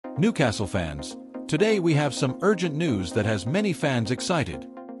Newcastle fans, today we have some urgent news that has many fans excited.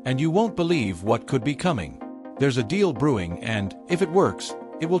 And you won't believe what could be coming. There's a deal brewing and, if it works,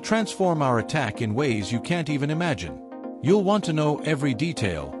 it will transform our attack in ways you can't even imagine. You'll want to know every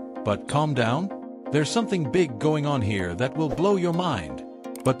detail, but calm down. There's something big going on here that will blow your mind.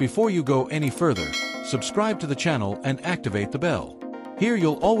 But before you go any further, subscribe to the channel and activate the bell. Here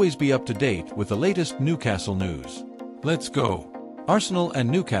you'll always be up to date with the latest Newcastle news. Let's go. Arsenal and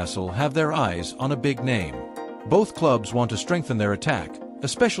Newcastle have their eyes on a big name. Both clubs want to strengthen their attack,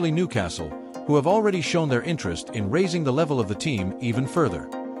 especially Newcastle, who have already shown their interest in raising the level of the team even further.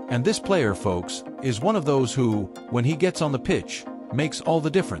 And this player, folks, is one of those who, when he gets on the pitch, makes all the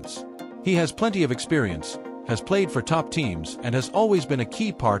difference. He has plenty of experience, has played for top teams, and has always been a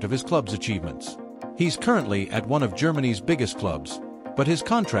key part of his club's achievements. He's currently at one of Germany's biggest clubs, but his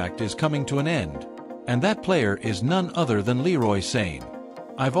contract is coming to an end. And that player is none other than Leroy Sane.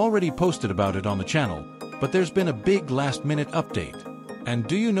 I've already posted about it on the channel, but there's been a big last-minute update. And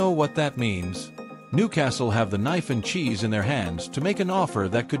do you know what that means? Newcastle have the knife and cheese in their hands to make an offer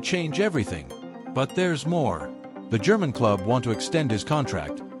that could change everything. But there's more. The German club want to extend his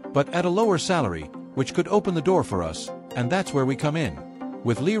contract, but at a lower salary, which could open the door for us, and that's where we come in.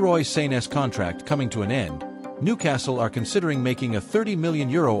 With Leroy Sane's contract coming to an end, Newcastle are considering making a €30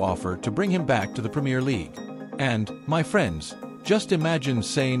 million offer to bring him back to the Premier League. And, my friends, just imagine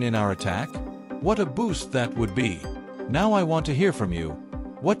Sane in our attack. What a boost that would be. Now I want to hear from you.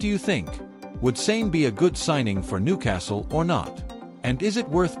 What do you think? Would Sane be a good signing for Newcastle or not? And is it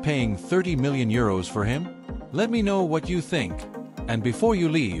worth paying €30 million for him? Let me know what you think. And before you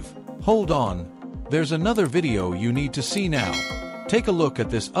leave, hold on. There's another video you need to see now. Take a look at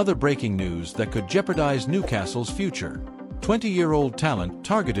this other breaking news that could jeopardize Newcastle's future. 20-year-old talent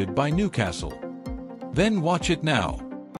targeted by Newcastle. Then watch it now.